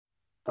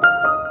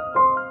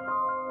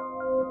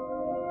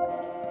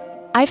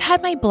I've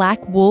had my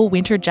black wool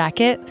winter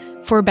jacket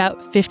for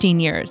about 15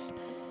 years.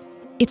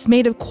 It's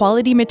made of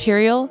quality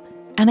material,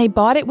 and I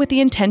bought it with the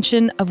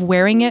intention of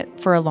wearing it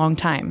for a long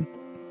time.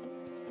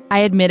 I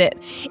admit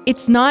it,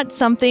 it's not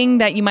something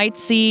that you might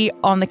see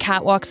on the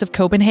catwalks of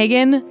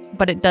Copenhagen,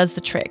 but it does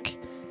the trick.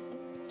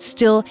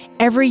 Still,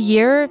 every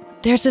year,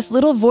 there's this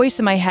little voice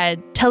in my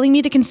head telling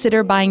me to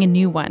consider buying a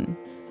new one.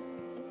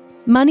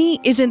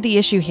 Money isn't the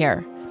issue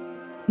here.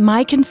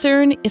 My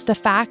concern is the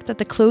fact that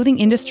the clothing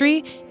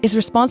industry is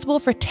responsible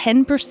for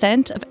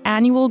 10% of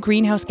annual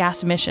greenhouse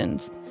gas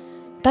emissions.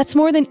 That's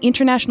more than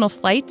international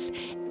flights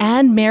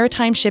and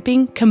maritime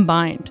shipping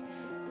combined.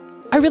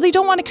 I really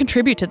don't want to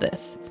contribute to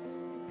this.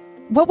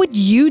 What would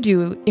you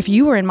do if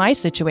you were in my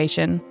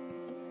situation?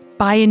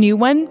 Buy a new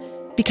one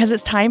because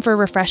it's time for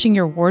refreshing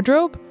your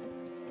wardrobe?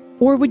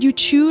 Or would you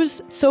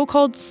choose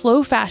so-called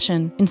slow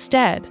fashion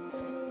instead?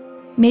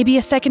 Maybe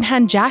a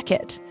secondhand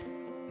jacket.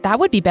 That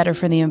would be better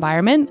for the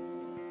environment.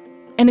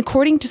 And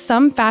according to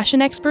some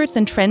fashion experts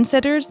and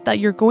trendsetters that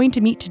you're going to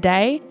meet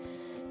today,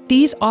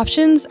 these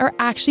options are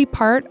actually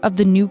part of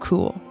the new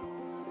cool.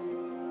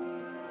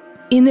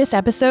 In this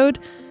episode,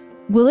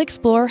 we'll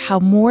explore how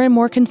more and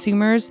more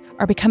consumers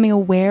are becoming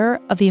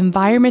aware of the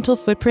environmental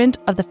footprint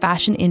of the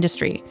fashion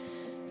industry.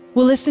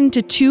 We'll listen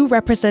to two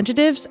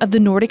representatives of the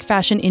Nordic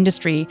fashion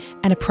industry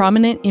and a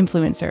prominent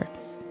influencer.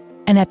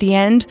 And at the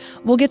end,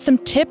 we'll get some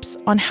tips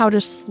on how to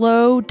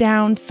slow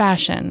down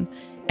fashion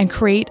and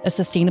create a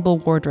sustainable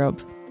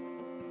wardrobe.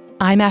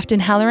 I'm Afton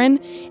Halloran,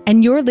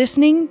 and you're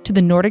listening to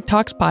the Nordic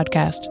Talks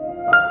podcast.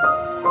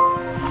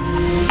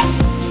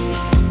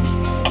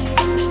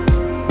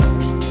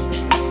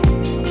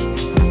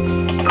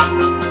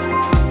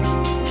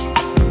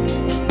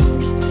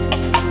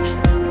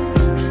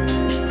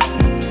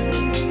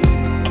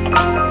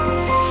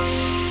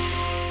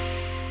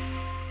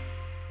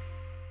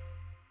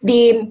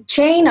 The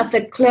chain of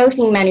the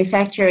clothing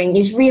manufacturing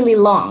is really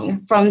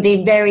long, from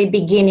the very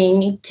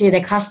beginning to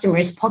the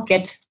customer's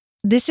pocket.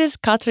 This is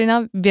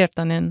Katriina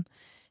Virtanen.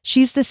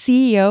 She's the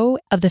CEO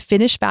of the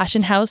Finnish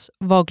fashion house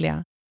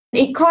Voglia.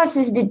 It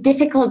causes the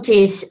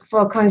difficulties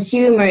for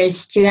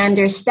consumers to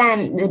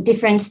understand the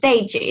different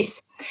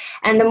stages.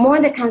 And the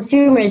more the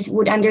consumers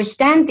would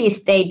understand these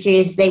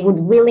stages, they would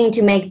be willing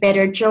to make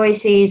better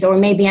choices or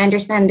maybe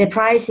understand the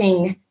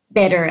pricing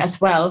better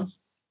as well.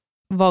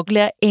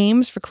 Voglia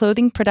aims for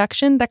clothing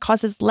production that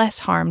causes less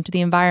harm to the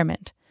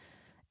environment.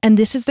 And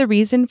this is the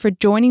reason for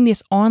joining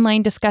this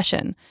online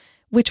discussion,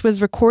 which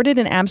was recorded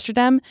in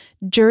Amsterdam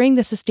during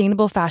the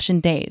Sustainable Fashion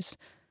Days.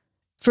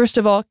 First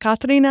of all,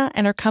 Katriina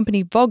and her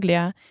company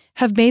Voglia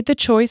have made the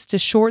choice to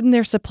shorten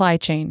their supply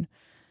chain.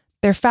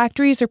 Their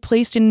factories are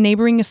placed in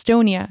neighboring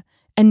Estonia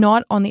and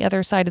not on the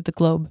other side of the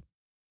globe.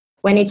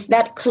 When it's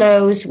that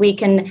close, we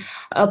can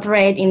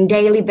operate in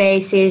daily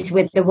basis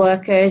with the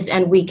workers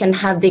and we can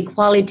have the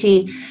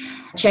quality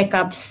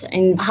checkups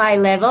in high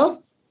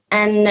level.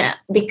 And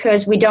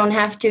because we don't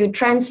have to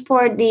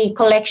transport the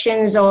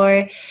collections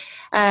or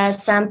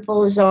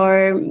samples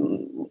or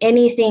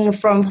anything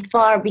from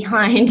far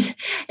behind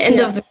end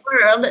of the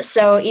world,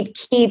 so it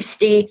keeps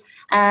the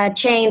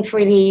chain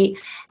pretty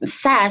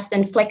fast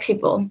and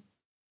flexible.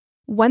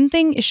 One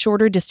thing is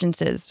shorter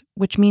distances,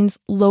 which means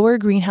lower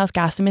greenhouse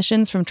gas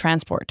emissions from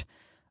transport.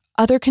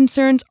 Other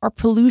concerns are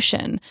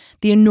pollution,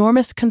 the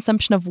enormous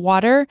consumption of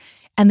water,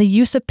 and the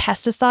use of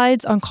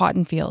pesticides on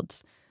cotton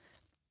fields.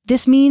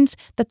 This means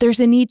that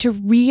there's a need to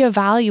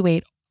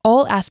reevaluate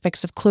all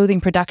aspects of clothing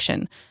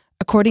production,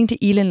 according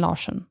to Elin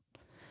Larsson.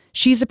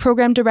 She's the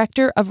program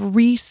director of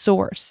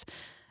Resource,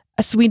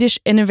 a Swedish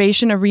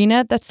innovation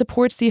arena that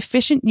supports the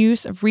efficient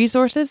use of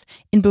resources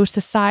in both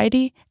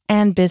society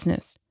and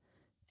business.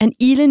 And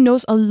Elin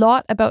knows a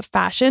lot about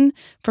fashion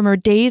from her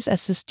days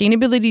as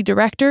sustainability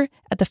director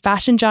at the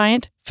fashion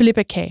giant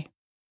Filippa K.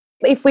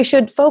 If we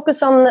should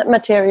focus on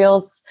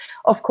materials,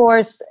 of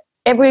course,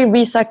 every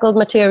recycled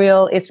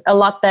material is a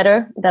lot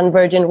better than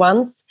virgin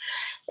ones.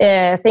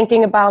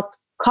 Thinking about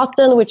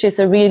cotton, which is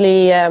a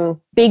really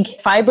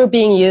big fiber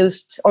being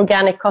used,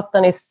 organic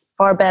cotton is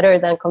far better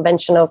than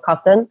conventional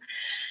cotton.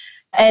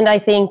 And I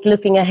think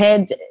looking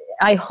ahead,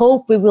 I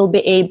hope we will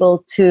be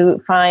able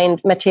to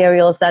find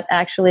materials that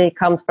actually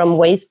come from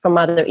waste from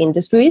other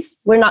industries.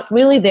 We're not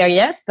really there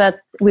yet,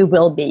 but we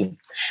will be.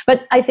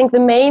 But I think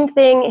the main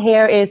thing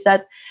here is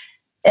that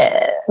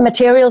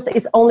materials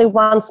is only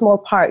one small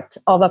part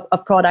of a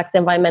product's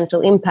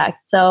environmental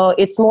impact. So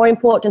it's more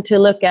important to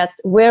look at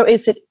where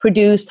is it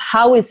produced,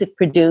 how is it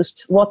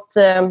produced, what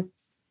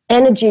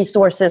energy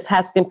sources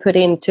has been put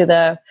into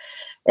the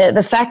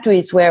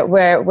factories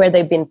where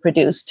they've been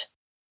produced.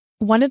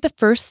 One of the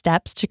first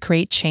steps to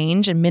create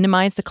change and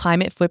minimize the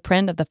climate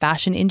footprint of the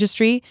fashion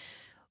industry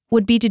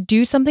would be to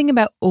do something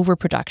about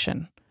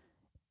overproduction.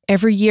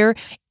 Every year,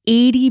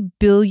 80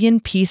 billion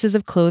pieces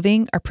of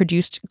clothing are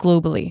produced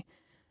globally.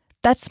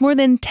 That's more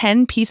than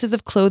 10 pieces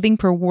of clothing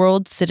per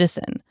world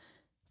citizen.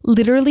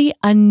 Literally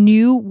a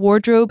new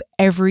wardrobe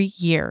every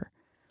year.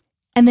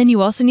 And then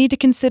you also need to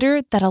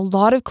consider that a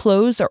lot of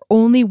clothes are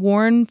only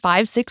worn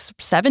 5, 6,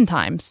 7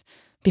 times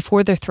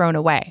before they're thrown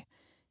away.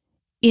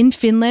 In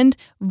Finland,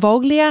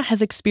 Voglia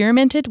has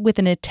experimented with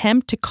an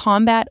attempt to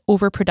combat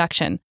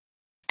overproduction.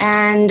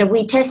 And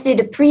we tested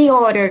a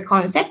pre-order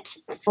concept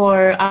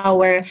for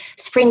our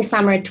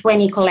Spring-Summer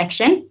 20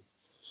 collection.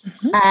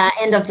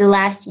 End of the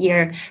last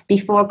year,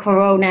 before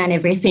Corona and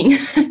everything,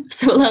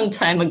 so long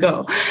time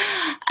ago.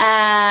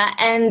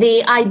 And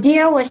the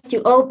idea was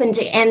to open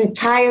the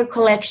entire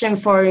collection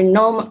for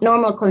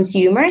normal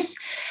consumers,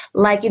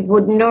 like it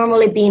would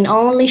normally be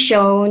only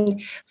shown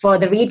for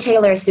the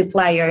retailer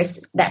suppliers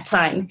that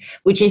time,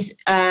 which is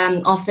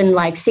often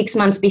like 6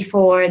 months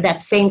before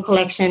that same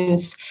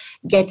collections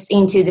gets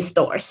into the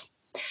stores.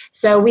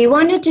 So we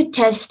wanted to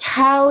test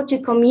how to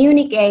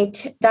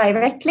communicate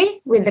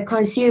directly with the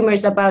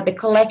consumers about the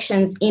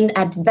collections in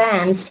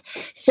advance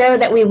so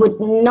that we would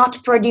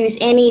not produce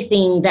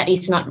anything that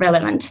is not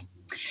relevant.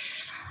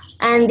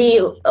 And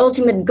the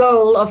ultimate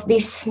goal of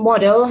this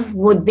model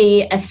would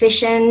be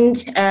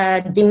efficient,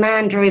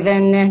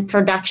 demand-driven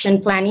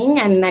production planning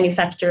and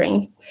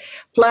manufacturing,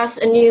 plus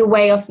a new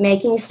way of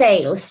making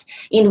sales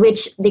in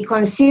which the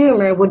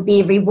consumer would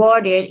be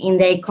rewarded in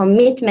their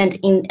commitment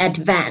in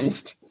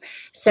advance.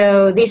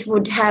 So this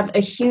would have a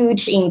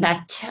huge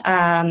impact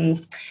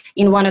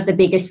in one of the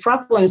biggest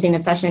problems in the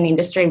fashion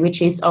industry,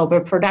 which is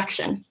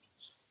overproduction.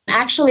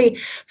 Actually,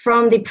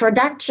 from the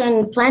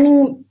production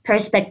planning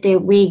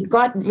perspective, we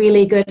got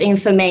really good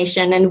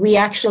information, and we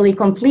actually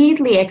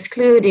completely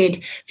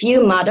excluded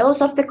few models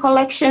of the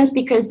collections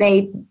because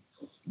they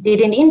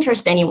didn't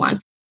interest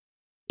anyone.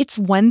 It's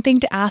one thing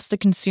to ask the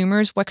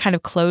consumers what kind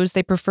of clothes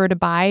they prefer to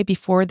buy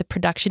before the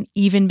production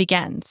even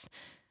begins.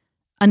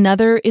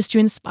 Another is to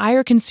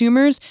inspire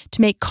consumers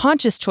to make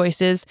conscious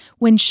choices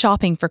when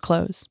shopping for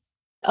clothes.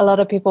 A lot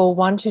of people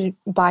want to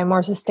buy more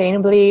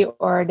sustainably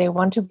or they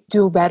want to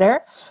do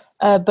better,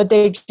 but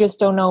they just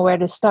don't know where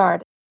to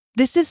start.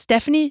 This is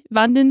Stephanie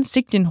van den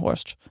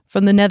Sigtenhorst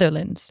from the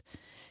Netherlands.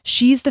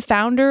 She's the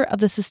founder of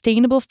the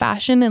sustainable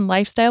fashion and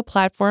lifestyle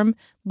platform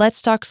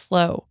Let's Talk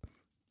Slow,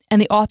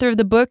 and the author of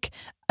the book,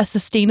 A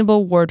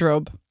Sustainable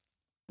Wardrobe.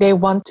 They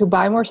want to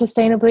buy more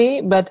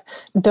sustainably, but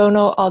don't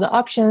know all the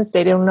options.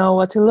 They don't know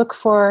what to look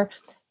for.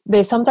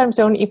 They sometimes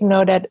don't even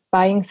know that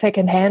buying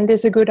secondhand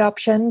is a good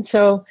option.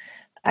 So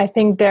I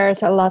think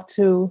there's a lot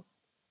to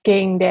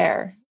gain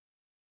there.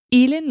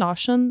 Elin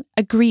Larsson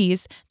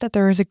agrees that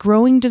there is a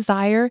growing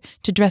desire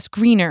to dress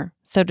greener,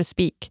 so to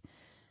speak.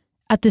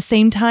 At the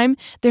same time,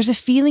 there's a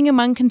feeling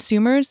among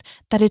consumers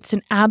that it's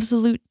an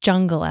absolute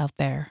jungle out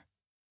there.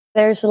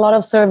 There's a lot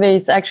of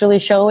surveys actually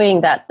showing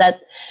that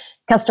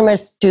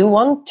customers do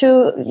want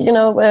to,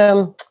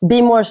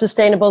 be more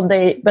sustainable,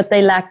 but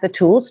they lack the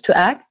tools to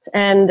act.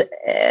 And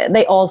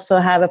they also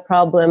have a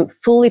problem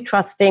fully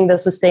trusting the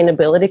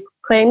sustainability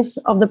claims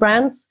of the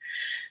brands.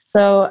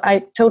 So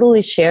I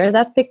totally share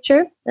that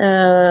picture.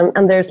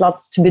 And there's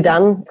lots to be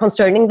done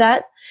concerning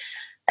that.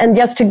 And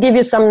just to give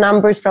you some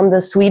numbers from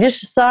the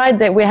Swedish side,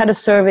 that we had a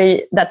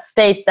survey that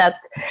states that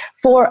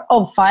 4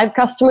 of 5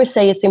 customers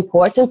say it's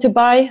important to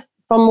buy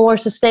from more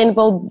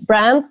sustainable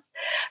brands.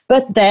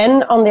 But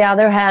then, on the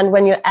other hand,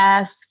 when you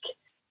ask,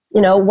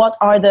 what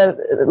are the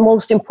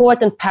most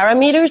important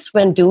parameters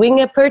when doing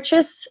a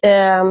purchase,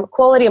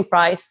 quality and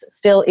price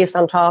still is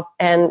on top,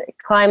 and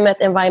climate,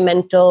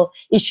 environmental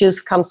issues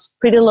comes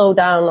pretty low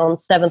down on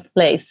 7th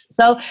place.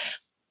 So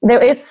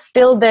there is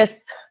still this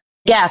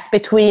gap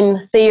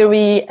between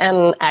theory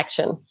and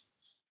action.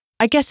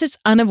 I guess it's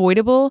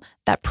unavoidable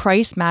that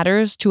price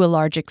matters to a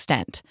large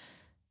extent.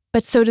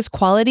 But so does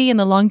quality and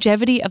the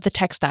longevity of the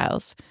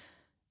textiles.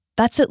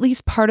 That's at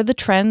least part of the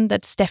trend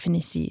that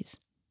Stephanie sees.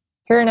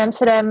 Here in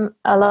Amsterdam,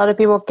 a lot of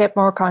people get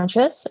more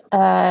conscious.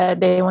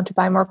 They want to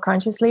buy more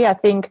consciously. I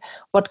think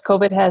what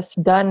COVID has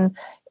done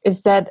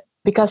is that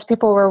because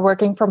people were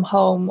working from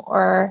home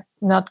or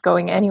not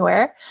going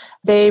anywhere,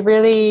 they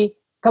really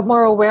got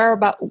more aware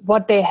about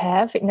what they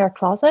have in their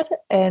closet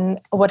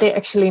and what they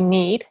actually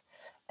need.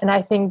 And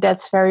I think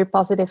that's a very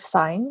positive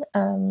sign.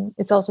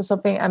 It's also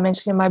something I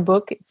mentioned in my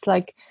book. It's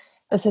like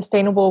a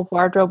sustainable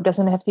wardrobe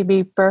doesn't have to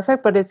be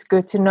perfect, but it's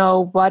good to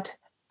know what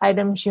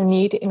items you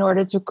need in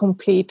order to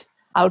complete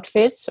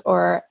outfits,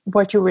 or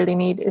what you really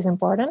need is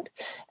important.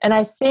 And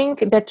I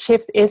think that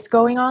shift is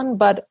going on,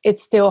 but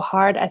it's still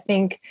hard. I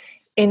think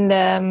in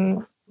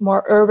the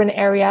more urban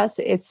areas,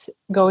 it's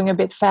going a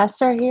bit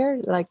faster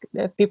here. Like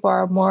people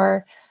are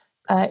more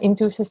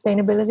into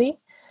sustainability.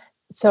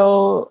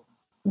 So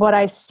what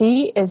I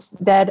see is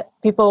that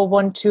people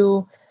want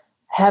to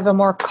have a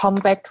more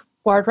compact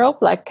wardrobe,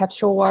 like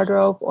capsule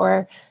wardrobe,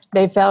 or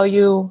they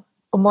value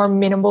a more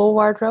minimal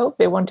wardrobe.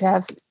 They want to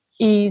have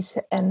ease,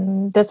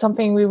 and that's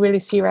something we really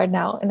see right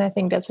now. And I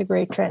think that's a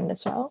great trend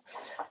as well.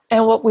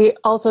 And what we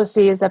also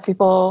see is that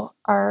people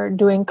are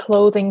doing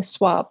clothing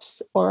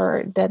swaps,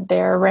 or that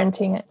they're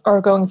renting or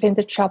going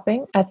vintage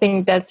shopping. I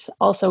think that's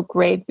also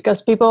great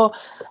because people,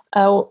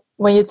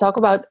 when you talk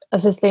about a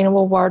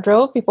sustainable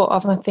wardrobe, people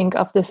often think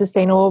of the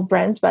sustainable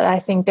brands, but I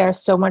think there's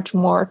so much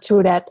more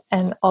to that.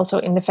 And also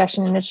in the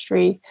fashion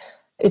industry,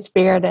 it's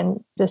bigger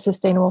than the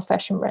sustainable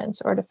fashion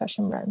brands or the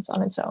fashion brands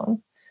on its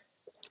own.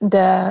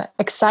 The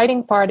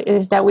exciting part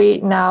is that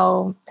we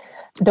now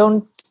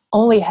don't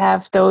only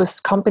have those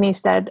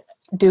companies that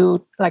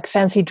do like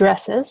fancy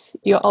dresses.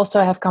 You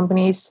also have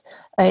companies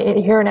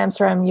here in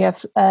Amsterdam. You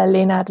have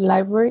Lena the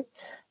Library,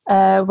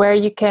 where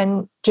you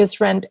can just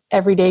rent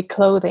everyday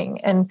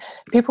clothing. And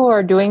people who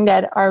are doing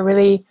that are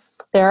really,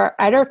 they're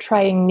either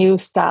trying new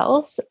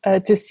styles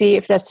to see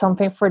if that's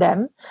something for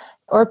them,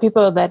 or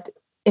people that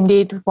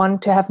indeed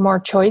want to have more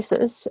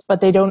choices,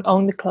 but they don't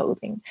own the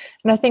clothing.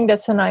 And I think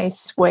that's a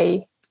nice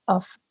way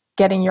of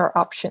getting your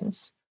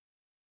options.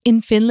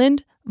 In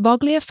Finland,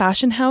 Voglia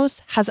Fashion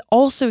House has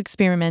also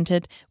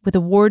experimented with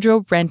a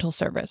wardrobe rental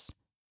service.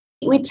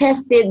 We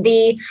tested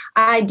the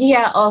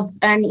idea of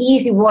an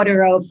easy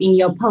wardrobe in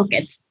your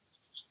pocket.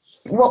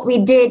 What we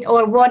did,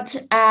 or what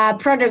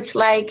products,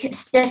 like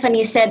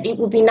Stephanie said, it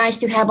would be nice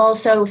to have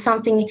also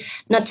something,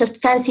 not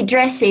just fancy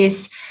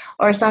dresses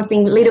or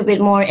something a little bit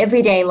more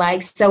everyday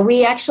like. So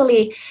we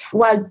actually,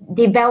 while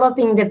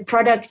developing the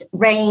product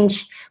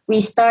range, we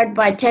start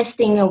by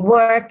testing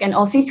work and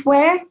office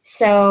wear.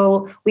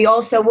 So we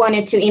also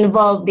wanted to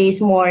involve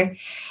these more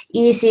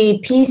easy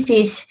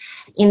pieces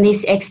in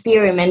this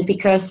experiment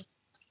because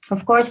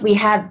of course, we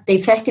have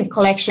the festive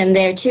collection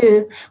there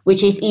too,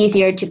 which is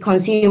easier to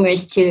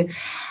consumers to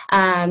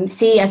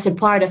see as a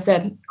part of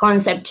the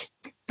concept.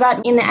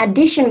 But in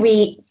addition,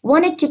 we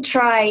wanted to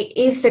try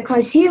if the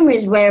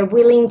consumers were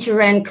willing to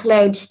rent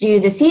clothes due to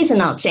the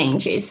seasonal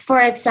changes.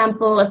 For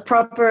example, a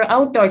proper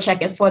outdoor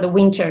jacket for the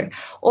winter,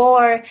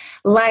 or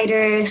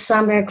lighter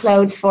summer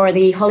clothes for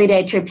the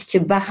holiday trips to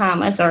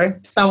Bahamas or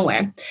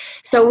somewhere.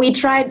 So we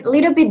tried a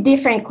little bit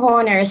different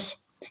corners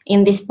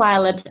in this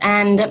pilot,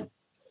 and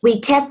we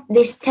kept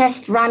this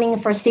test running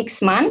for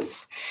 6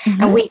 months,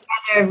 and we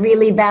gathered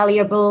really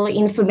valuable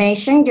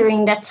information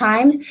during that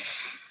time.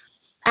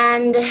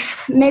 And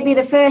maybe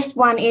the first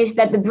one is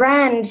that the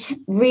brand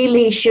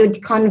really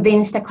should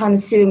convince the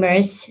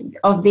consumers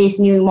of these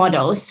new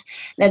models,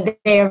 that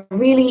they're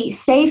really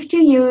safe to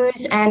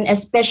use and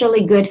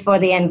especially good for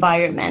the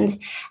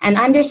environment. And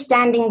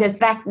understanding the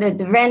fact that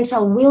the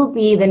rental will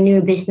be the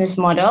new business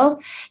model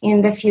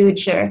in the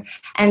future,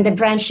 and the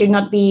brand should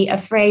not be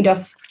afraid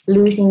of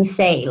losing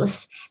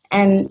sales.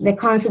 And the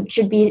concept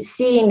should be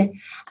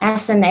seen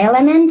as an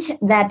element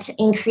that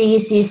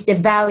increases the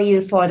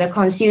value for the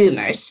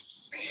consumers.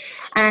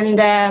 And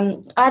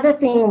other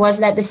thing was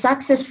that the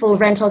successful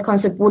rental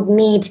concept would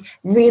need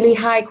really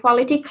high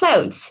quality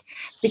clothes,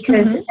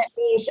 because that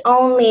means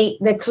only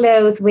the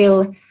clothes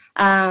will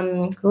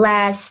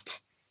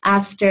last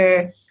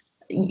after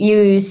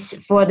use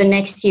for the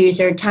next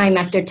user time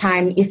after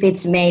time if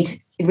it's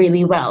made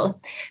really well.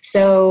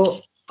 So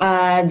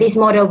this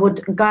model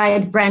would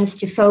guide brands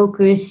to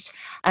focus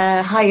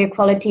higher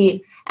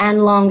quality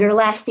and longer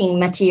lasting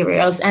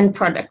materials and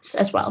products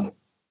as well.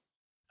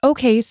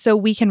 Okay, so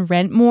we can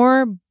rent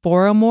more,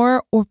 borrow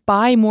more, or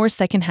buy more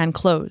secondhand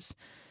clothes.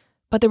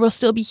 But there will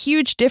still be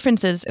huge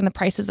differences in the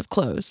prices of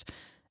clothes,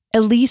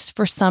 at least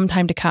for some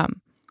time to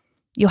come.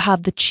 You'll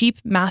have the cheap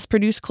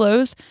mass-produced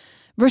clothes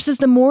versus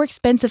the more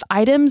expensive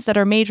items that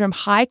are made from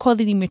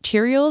high-quality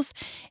materials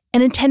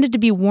and intended to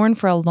be worn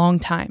for a long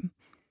time.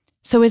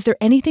 So is there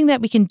anything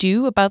that we can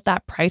do about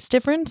that price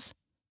difference?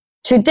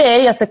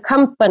 Today, as a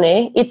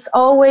company, it's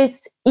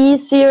always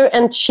easier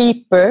and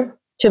cheaper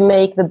to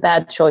make the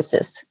bad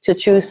choices, to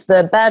choose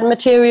the bad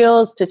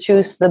materials, to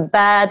choose the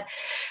bad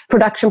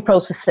production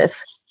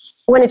processes,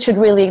 when it should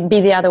really be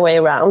the other way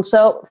around.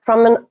 So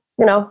from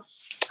an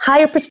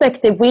higher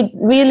perspective, we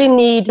really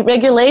need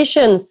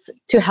regulations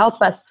to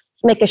help us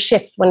make a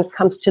shift when it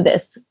comes to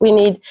this. We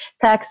need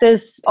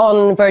taxes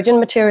on virgin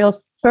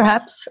materials,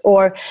 perhaps,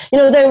 or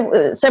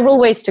there are several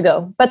ways to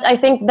go. But I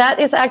think that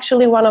is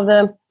actually one of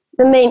the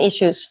main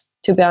issues,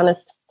 to be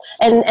honest.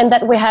 And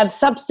that we have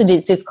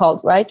subsidies, it's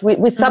called, right?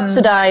 We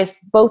subsidize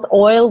both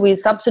oil, we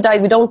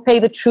don't pay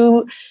the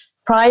true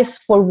price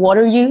for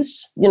water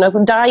use.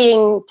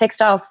 Dyeing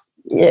textiles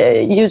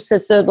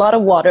uses a lot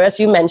of water, as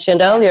you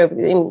mentioned earlier,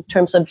 in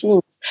terms of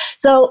jeans.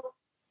 So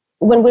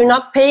when we're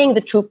not paying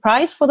the true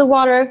price for the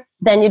water,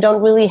 then you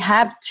don't really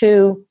have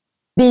to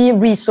be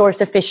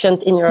resource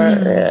efficient in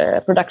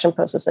your production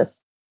processes.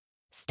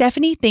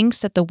 Stephanie thinks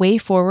that the way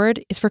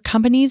forward is for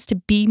companies to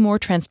be more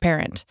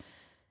transparent.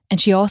 And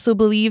she also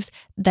believes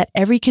that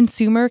every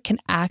consumer can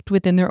act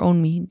within their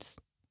own means.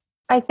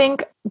 I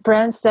think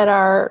brands that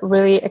are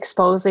really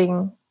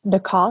exposing the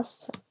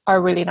costs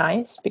are really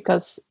nice,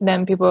 because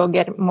then people will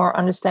get more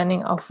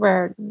understanding of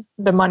where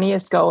the money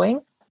is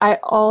going. I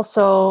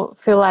also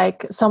feel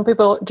like some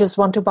people just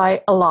want to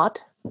buy a lot,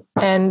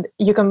 and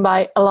you can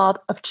buy a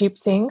lot of cheap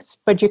things,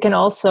 but you can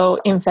also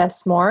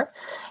invest more.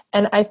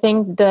 And I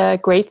think the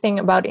great thing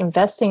about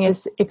investing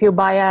is if you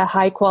buy a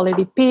high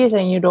quality piece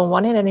and you don't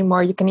want it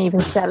anymore, you can even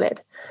sell it.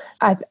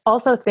 I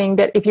also think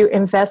that if you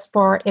invest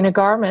more in a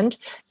garment,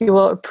 you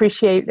will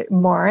appreciate it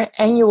more,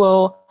 and you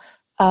will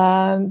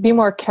be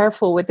more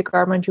careful with the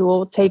garment. You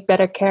will take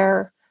better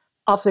care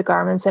of the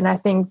garments. And I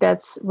think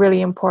that's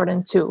really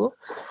important too.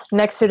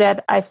 Next to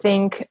that, I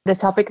think the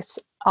topic is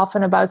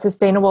often about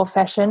sustainable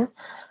fashion.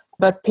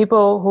 But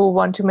people who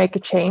want to make a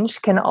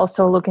change can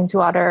also look into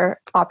other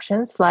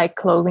options like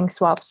clothing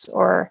swaps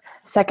or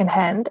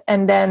secondhand,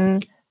 and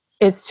then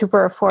it's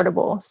super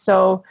affordable.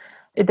 So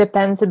it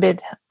depends a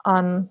bit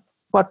on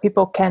what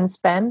people can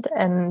spend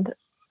and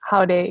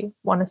how they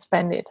want to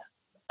spend it.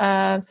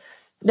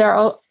 There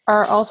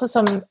are also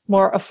some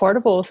more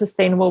affordable,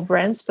 sustainable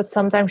brands, but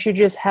sometimes you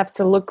just have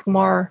to look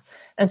more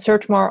and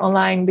search more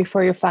online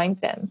before you find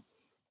them.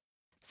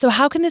 So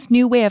how can this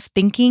new way of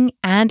thinking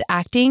and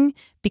acting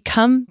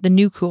become the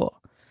new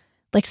cool?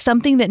 Like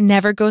something that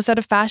never goes out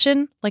of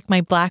fashion, like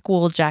my black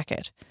wool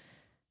jacket.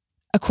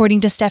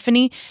 According to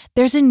Stephanie,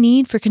 there's a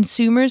need for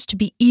consumers to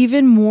be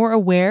even more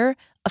aware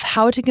of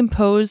how to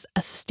compose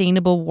a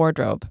sustainable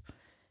wardrobe.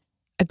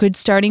 A good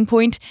starting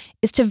point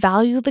is to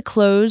value the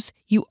clothes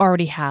you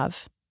already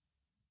have.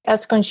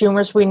 As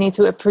consumers, we need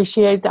to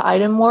appreciate the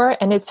item more.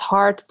 And it's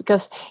hard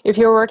because if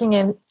you're working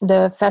in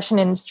the fashion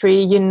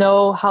industry, you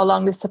know how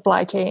long the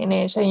supply chain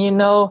is and you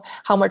know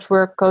how much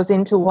work goes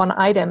into one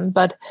item.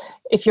 But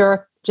if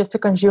you're just a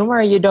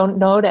consumer, you don't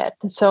know that.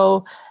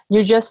 So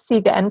you just see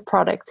the end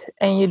product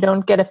and you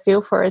don't get a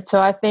feel for it.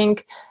 So I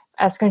think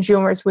as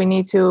consumers, we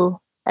need to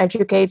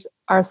educate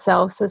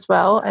ourselves as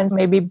well. And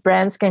maybe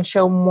brands can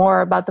show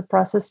more about the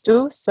process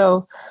too.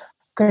 So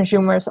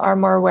consumers are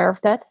more aware of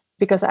that.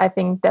 Because I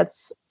think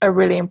that's a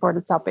really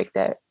important topic,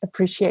 the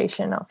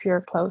appreciation of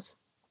your clothes.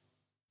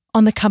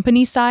 On the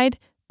company side,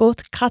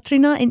 both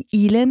Katrina and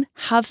Elin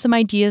have some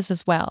ideas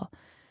as well.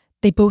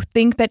 They both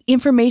think that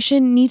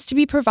information needs to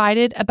be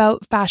provided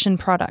about fashion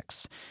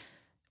products.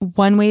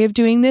 One way of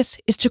doing this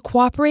is to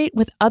cooperate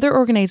with other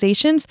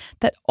organizations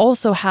that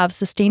also have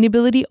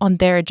sustainability on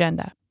their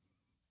agenda.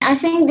 I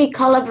think the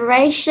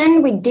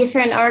collaboration with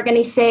different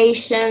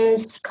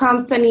organizations,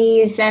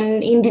 companies,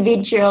 and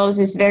individuals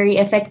is a very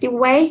effective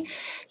way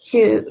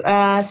to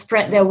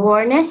spread the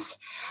awareness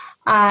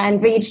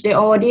and reach the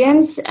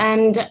audience.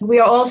 And we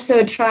are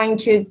also trying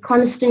to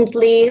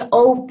constantly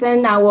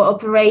open our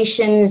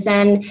operations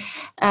and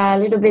a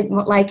little bit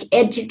more like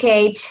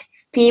educate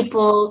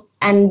people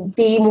and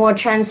be more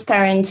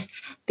transparent,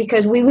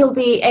 because we will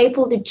be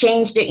able to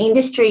change the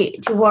industry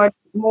towards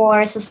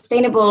more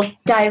sustainable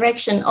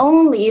direction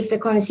only if the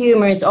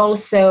consumers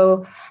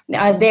also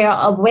they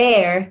are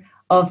aware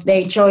of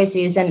their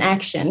choices and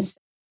actions.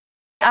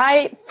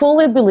 I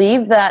fully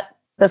believe that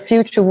the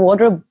future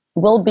wardrobe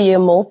will be a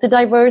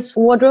multi-diverse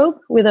wardrobe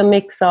with a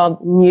mix of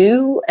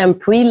new and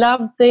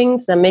pre-loved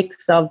things, a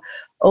mix of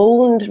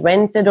owned,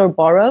 rented, or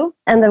borrowed,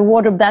 and a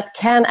wardrobe that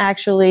can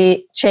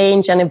actually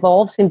change and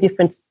evolves in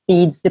different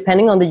speeds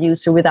depending on the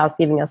user without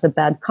giving us a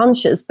bad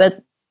conscience.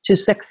 But to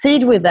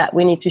succeed with that,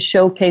 we need to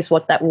showcase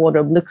what that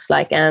wardrobe looks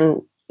like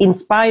and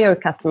inspire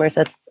customers,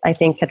 as I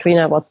think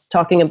Katrina was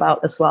talking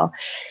about as well,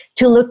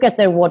 to look at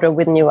their wardrobe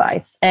with new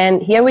eyes.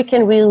 And here we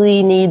can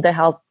really need the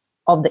help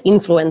of the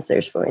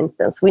influencers, for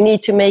instance. We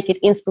need to make it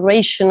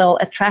inspirational,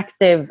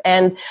 attractive,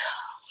 and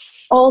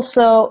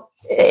also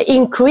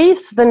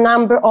increase the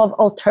number of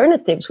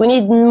alternatives. We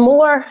need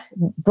more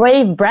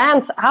brave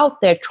brands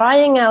out there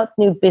trying out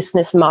new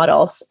business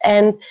models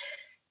and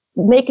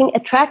making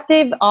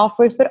attractive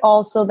offers, but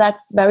also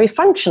that's very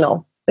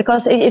functional.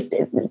 Because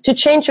to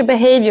change your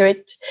behavior,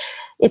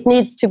 it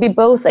needs to be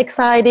both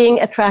exciting,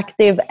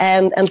 attractive,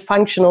 and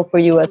functional for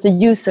you as a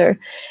user.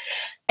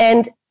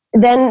 And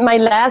then my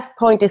last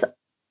point is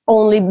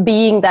only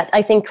being that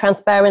I think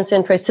transparency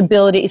and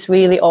traceability is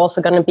really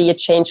also going to be a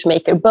change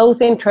maker,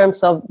 both in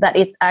terms of that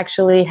it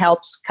actually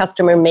helps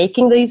customer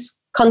making these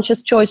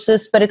conscious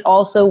choices, but it's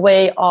also a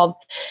way of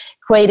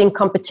creating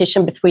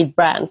competition between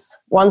brands.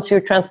 Once you're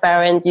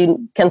transparent,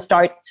 you can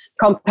start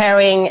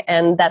comparing,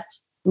 and that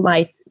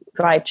might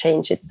drive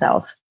change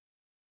itself.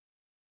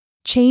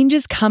 Change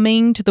is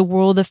coming to the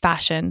world of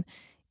fashion,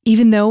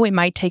 even though it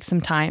might take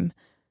some time.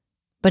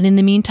 But in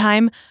the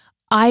meantime,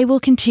 I will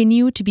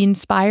continue to be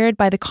inspired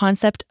by the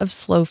concept of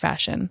slow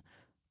fashion.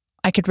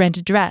 I could rent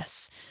a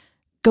dress,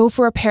 go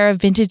for a pair of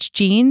vintage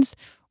jeans,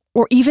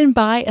 or even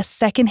buy a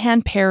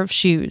secondhand pair of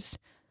shoes.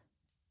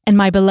 And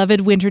my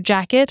beloved winter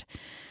jacket?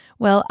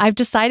 Well, I've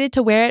decided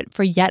to wear it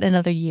for yet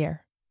another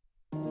year.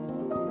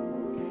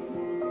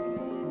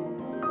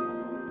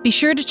 Be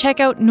sure to check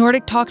out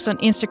Nordic Talks on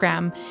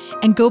Instagram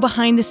and go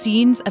behind the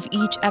scenes of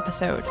each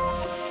episode.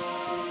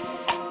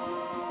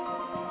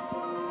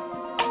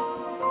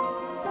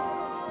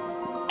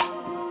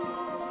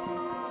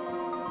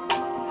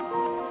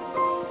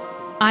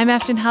 I'm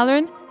Afton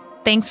Halloran.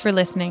 Thanks for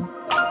listening.